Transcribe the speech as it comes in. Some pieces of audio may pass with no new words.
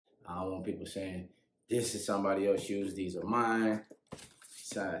I don't want people saying, this is somebody else's shoes, these are mine.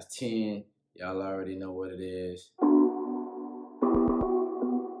 Size 10, y'all already know what it is.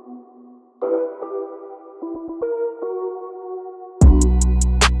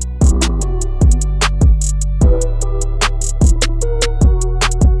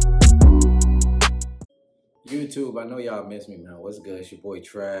 YouTube, I know y'all miss me, man. What's good? It's your boy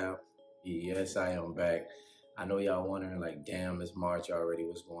Trav. Yes, I am back. I know y'all wondering, like, damn, it's March already.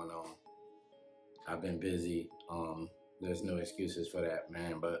 What's going on? I've been busy. There's no excuses for that,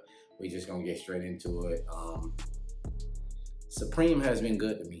 man. But we just gonna get straight into it. Supreme has been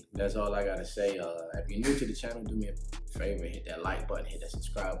good to me. That's all I gotta say. If you're new to the channel, do me a favor, hit that like button, hit that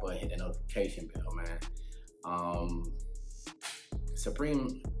subscribe button, hit that notification bell, man.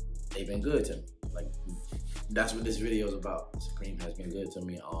 Supreme, they've been good to me. Like, that's what this video is about. Supreme has been good to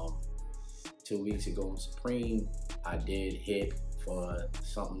me. 2 weeks ago on Supreme, I did hit for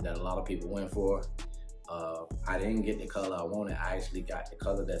something that a lot of people went for. I didn't get the color I wanted. I actually got the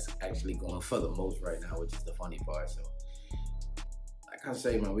color that's actually going for the most right now, which is the funny part. So, like I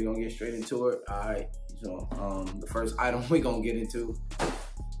say, man, we're gonna get straight into it. All right, so the first item we're gonna get into,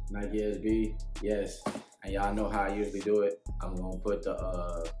 Nike SB, yes. And y'all know how I usually do it. I'm gonna put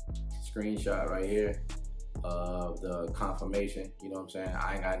the screenshot right here of the confirmation. You know what I'm saying?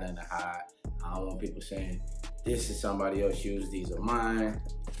 I ain't got nothing to hide. I don't want people saying, this is somebody else's shoes, these are mine.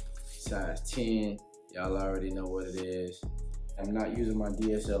 Size 10, y'all already know what it is. I'm not using my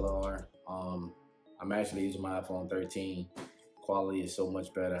DSLR. I'm actually using my iPhone 13. Quality is so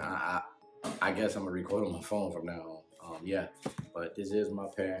much better. I guess I'm gonna record on my phone from now on. Yeah, but this is my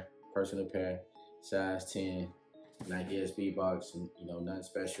pair, personal pair, size 10, Nike SB box, and you know, nothing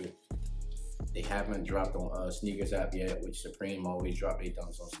special. They haven't dropped on Sneakers app yet, which Supreme always drop their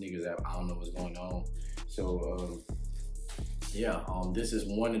dunks on Sneakers app. I don't know what's going on. So yeah, this is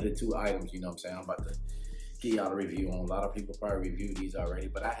one of the two items, you know what I'm saying, I'm about to get y'all a review on. A lot of people probably reviewed these already,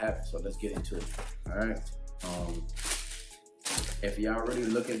 but I haven't, so let's get into it. All right. If y'all really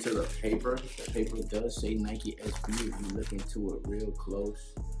look into the paper does say Nike SB. If you look into it real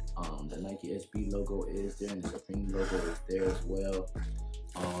close, the Nike SB logo is there, and the Supreme logo is there as well.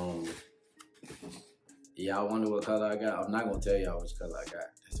 Y'all wonder what color I got? I'm not gonna tell y'all which color I got.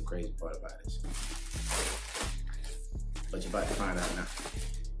 That's the crazy part about it. But you're about to find out now.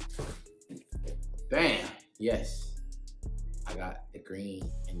 Bam! Yes, I got the green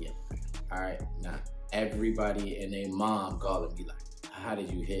and yellow. All right, now everybody and their mom calling me like, how did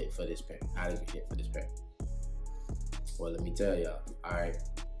you hit for this pair? How did you hit for this pair? Well, let me tell y'all. All right,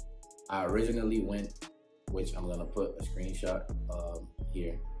 I originally went, which I'm gonna put a screenshot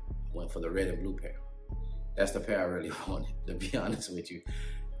here. Went for the red and blue pair. That's the pair I really wanted, to be honest with you.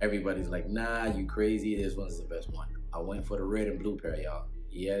 Everybody's like, nah, you crazy. This one's the best one. I went for the red and blue pair, y'all.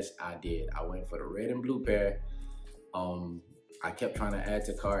 Yes, I did. I went for the red and blue pair. I kept trying to add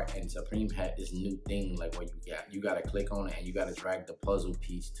to cart, and Supreme had this new thing, like where you gotta click on it and you gotta drag the puzzle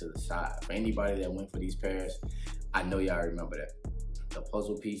piece to the side. For anybody that went for these pairs, I know y'all remember that. The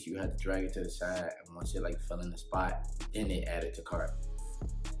puzzle piece, you had to drag it to the side, and once it like fell in the spot, then they added to cart.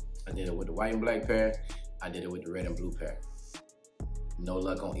 I did it with the white and black pair. I did it with the red and blue pair. No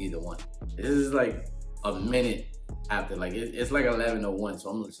luck on either one. This is like a minute after, like it's like 11:01, so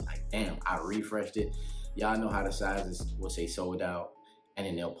I'm just like, damn, I refreshed it. Y'all know how the sizes will say sold out, and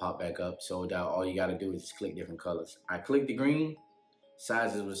then they'll pop back up, sold out. All you gotta do is just click different colors. I clicked the green,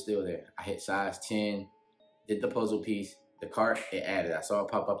 sizes were still there. I hit size 10, did the puzzle piece, the cart, it added. I saw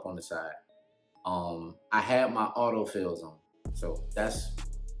it pop up on the side. I had my autofills on, so that's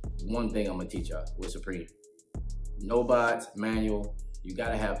one thing I'm gonna teach y'all with Supreme. No bots, manual. You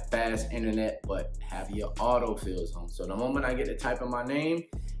gotta have fast internet, but have your autofills on. So the moment I get to type in my name,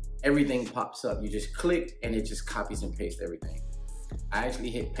 everything pops up. You just click and it just copies and pastes everything. I actually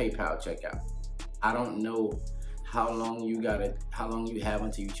hit PayPal checkout. I don't know how long you have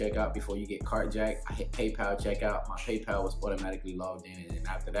until you check out before you get cart jacked. I hit PayPal checkout. My PayPal was automatically logged in, and then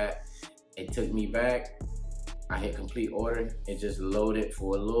after that, it took me back. I hit complete order. It just loaded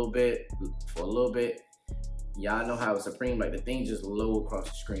for a little bit. Y'all know how it's Supreme, like the thing just load across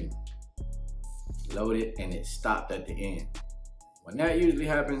the screen. Loaded and it stopped at the end. When that usually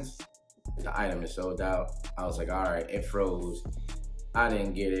happens, the item is sold out. I was like, all right, it froze. I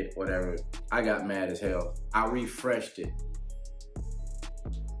didn't get it, whatever. I got mad as hell. I refreshed it.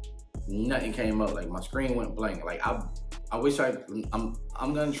 Nothing came up. Like my screen went blank. Like I wish I'm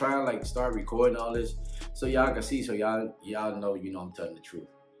gonna try to like start recording all this so y'all can see, so y'all know, you know, I'm telling the truth.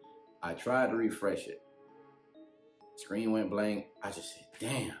 I tried to refresh it. Screen went blank. I just said,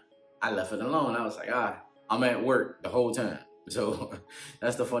 damn. I left it alone. I was like, I'm at work the whole time. So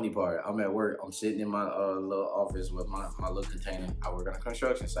that's the funny part. I'm at work. I'm sitting in my little office with my little container. I work on a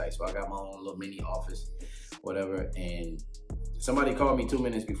construction site, so I got my own little mini office, whatever. And somebody called me 2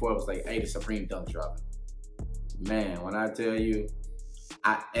 minutes before. It was like, hey, the Supreme Dunk dropping. Man, when I tell you,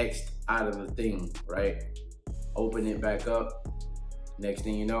 I X'd out of the thing, right? Open it back up. Next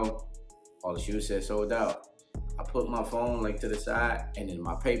thing you know, all the shoes said sold out. I put my phone like to the side, and then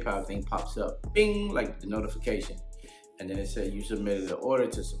my PayPal thing pops up, bing, like the notification. And then it said you submitted an order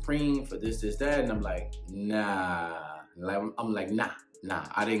to Supreme for this, that, and I'm like, nah. I'm like, nah,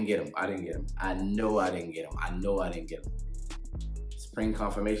 I didn't get them. I know I didn't get them. Supreme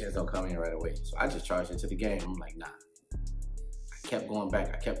confirmations don't come in right away. So I just charged it to the game. I'm like, nah. I kept going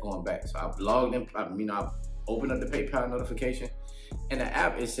back. So I logged in, I opened up the PayPal notification, and the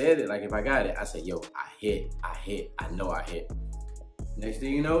app, it said it, like if I got it, I said, yo, I know I hit. Next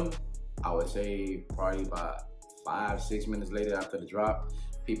thing you know, I would say probably about 5-6 minutes later after the drop,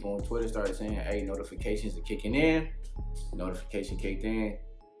 people on Twitter started saying, hey, notifications are kicking in. Notification kicked in,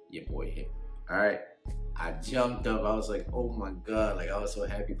 your boy hit. All right, I jumped up. I was like, oh my God, like I was so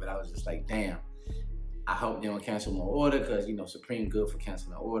happy, but I was just like, damn. I hope they don't cancel my order, because Supreme good for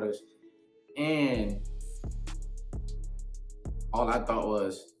canceling orders. And all I thought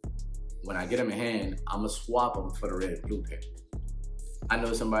was, when I get them in hand, I'm gonna swap them for the red and blue pair. I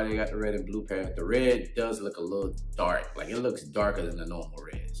know somebody got the red and blue pair. The red does look a little dark. Like, it looks darker than the normal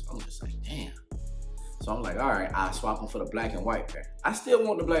red. So I'm just like, damn. So I'm like, all right, I'll swap them for the black and white pair. I still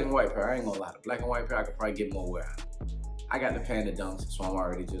want the black and white pair. I ain't gonna lie. The black and white pair, I could probably get more wear out. I got the Panda Dunks, so I'm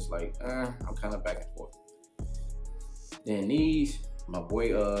already just like, I'm kind of back and forth. Then these, my boy,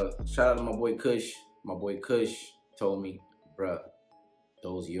 shout out to my boy Kush. My boy Kush told me, bruh,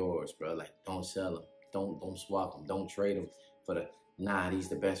 those yours, bruh. Like, don't sell them. Don't swap them. Don't trade them for the, nah, these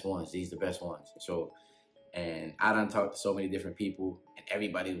the best ones. So, and I done talked to so many different people, and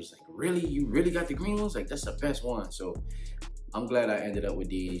everybody was like, really? You really got the green ones? Like, that's the best one. So I'm glad I ended up with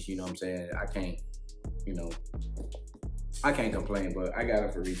these, you know what I'm saying? I can't complain, but I got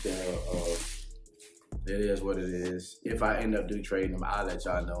them for retail. It is what it is. If I end up trading them, I'll let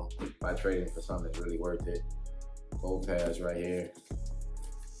y'all know. If I trade them for something that's really worth it. Gold pads right here.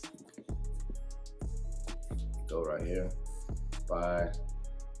 Go right here. By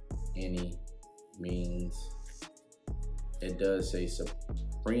any means. It does say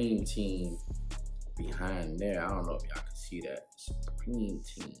Supreme Team behind there. I don't know if y'all can see that. Supreme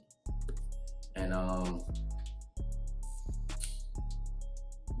Team. And you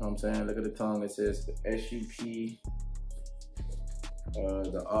know what I'm saying? Look at the tongue. It says the SUP,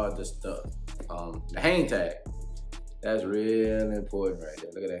 the hang tag. That's real important right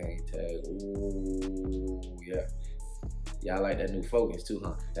there. Look at that hang tag. Ooh, yeah. Y'all like that new Focus too,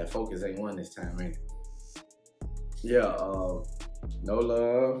 huh? That Focus ain't one this time, ain't it? Yeah, no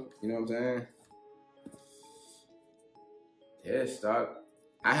love, you know what I'm saying? Yeah, stock.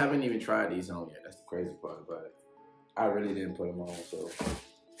 I haven't even tried these on yet. That's the crazy part about it. I really didn't put them on, so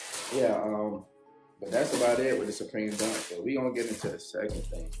yeah, but that's about it with the Supreme Dunk. So we gonna get into the second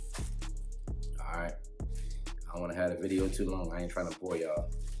thing. All right, I don't wanna have the video too long. I ain't trying to bore y'all.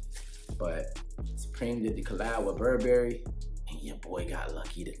 But Supreme did the collab with Burberry, and your boy got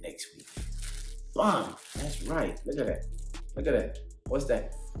lucky the next week. Bomb, that's right. Look at that. Look at that. What's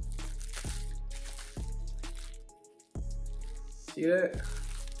that? See that?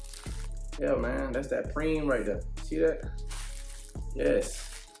 Yeah, man, that's that Preem right there. See that? Yes.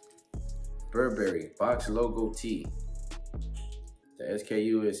 Burberry box logo T. The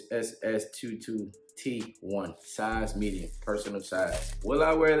SKU is SS22T1, size medium, personal size. Will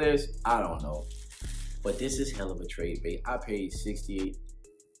I wear this? I don't know. But this is hell of a trade bait. I paid $68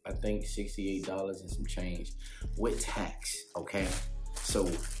 and some change with tax, okay? So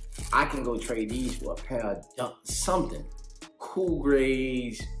I can go trade these for a pair of something. Cool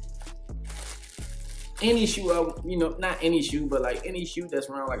grades. Any shoe, not any shoe, but like any shoe that's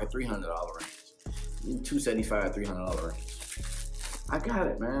around like a $300 range. $275, $300 range. I got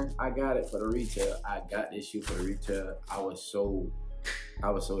it, man. I got it for the retail. I got this shoe for the retail. I was so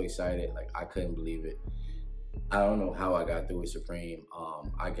excited. Like, I couldn't believe it. I don't know how I got through with Supreme.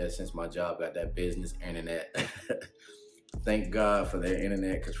 I guess since my job got that business internet. Thank God for their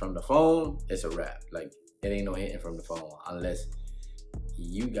internet, because from the phone, it's a wrap. Like, it ain't no hitting from the phone unless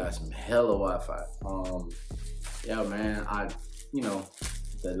you got some hella Wi-Fi. Yeah, man,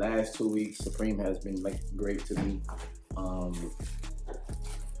 the last 2 weeks, Supreme has been like great to me.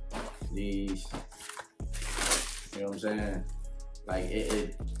 These, you know what I'm saying? Like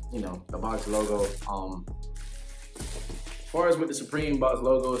the box logo, far as with the Supreme box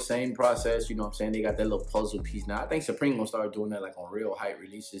logo, same process, you know what I'm saying? They got that little puzzle piece. Now, I think Supreme gonna start doing that like on real hype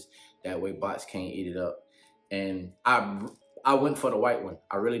releases. That way bots can't eat it up. And I went for the white one.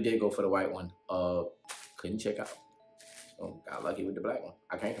 I really did go for the white one. Couldn't check out. So got lucky with the black one.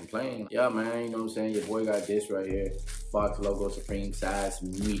 I can't complain. Yeah, man, you know what I'm saying? Your boy got this right here. Box logo, Supreme, size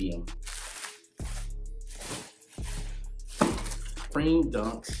medium. Supreme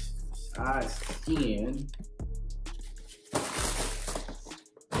Dunks, size 10.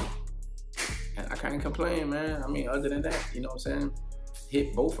 And I can't complain, man. I mean, other than that, you know what I'm saying?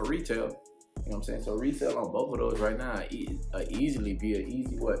 Hit both for retail. You know what I'm saying? So retail on both of those right now easily be an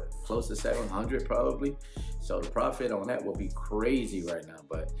easy, what, close to 700 probably. So the profit on that will be crazy right now.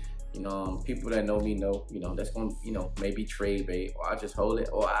 But, you know, people that know me know, you know, that's going to, you know, maybe trade bait, or I just hold it,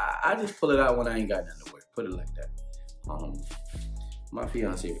 or I just pull it out when I ain't got nothing to wear. Put it like that. My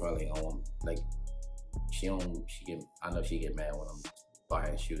fiance probably don't, like, I know she get mad when I'm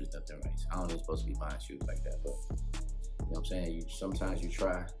buying shoes left and right. I don't even supposed to be buying shoes like that, but you know what I'm saying? Sometimes you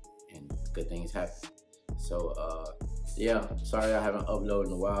try and good things happen. So yeah, sorry I haven't uploaded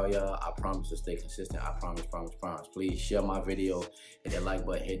in a while, y'all. I promise to stay consistent. I promise. Please share my video, hit that like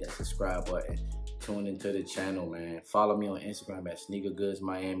button, hit that subscribe button, tune into the channel, man. Follow me on Instagram at Sneaker Goods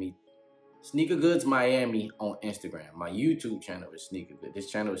Miami on Instagram. My YouTube channel is Sneaker Goods. This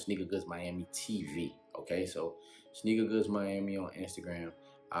channel is Sneaker Goods Miami TV. Okay, so Sneaker Goods Miami on Instagram.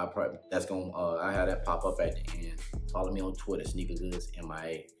 I have that pop up at the end. Follow me on Twitter, Sneaker Goods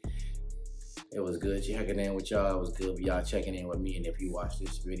MIA. It was good checking in with y'all. It was good for y'all checking in with me. And if you watch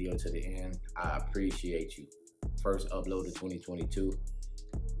this video to the end, I appreciate you. First upload of 2022.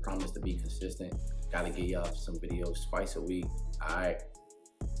 Promise to be consistent. Gotta get y'all some videos twice a week. All right.